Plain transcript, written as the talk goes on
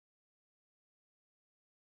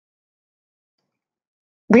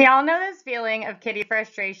We all know this feeling of kitty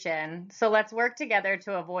frustration, so let's work together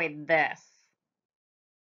to avoid this.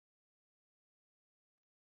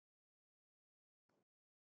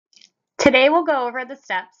 Today we'll go over the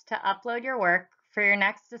steps to upload your work for your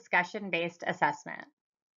next discussion-based assessment.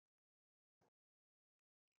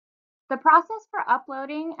 The process for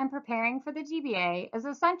uploading and preparing for the DBA is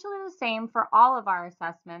essentially the same for all of our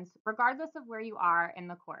assessments, regardless of where you are in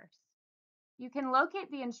the course. You can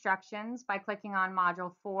locate the instructions by clicking on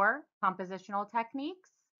Module 4, Compositional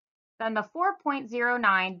Techniques, then the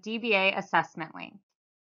 4.09 DBA assessment link.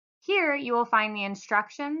 Here you will find the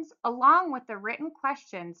instructions along with the written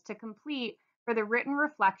questions to complete for the written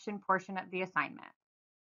reflection portion of the assignment.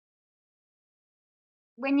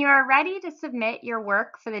 When you are ready to submit your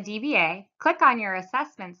work for the DBA, click on your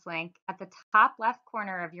assessments link at the top left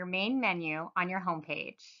corner of your main menu on your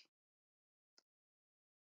homepage.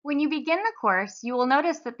 When you begin the course, you will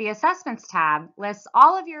notice that the Assessments tab lists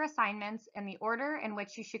all of your assignments in the order in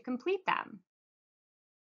which you should complete them.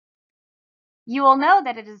 You will know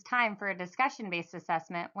that it is time for a discussion-based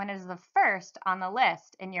assessment when it is the first on the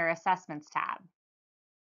list in your Assessments tab.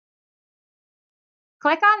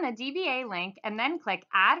 Click on the DBA link and then click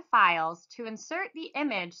Add Files to insert the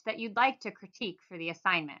image that you'd like to critique for the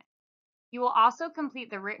assignment. You will also complete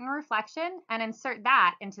the written reflection and insert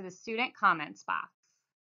that into the student comments box.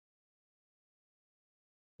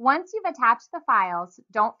 Once you've attached the files,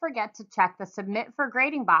 don't forget to check the Submit for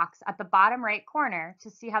Grading box at the bottom right corner to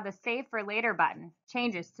see how the Save for Later button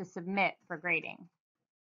changes to Submit for Grading.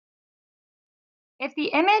 If the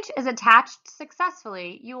image is attached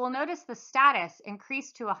successfully, you will notice the status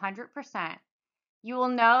increase to 100%. You will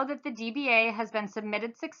know that the DBA has been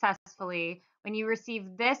submitted successfully when you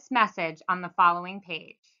receive this message on the following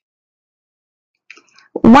page.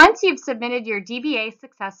 Once you've submitted your DBA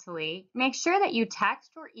successfully, make sure that you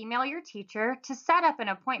text or email your teacher to set up an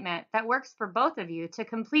appointment that works for both of you to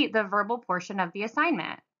complete the verbal portion of the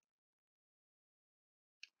assignment.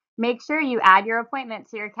 Make sure you add your appointment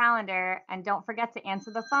to your calendar and don't forget to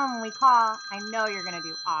answer the phone when we call. I know you're going to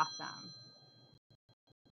do awesome.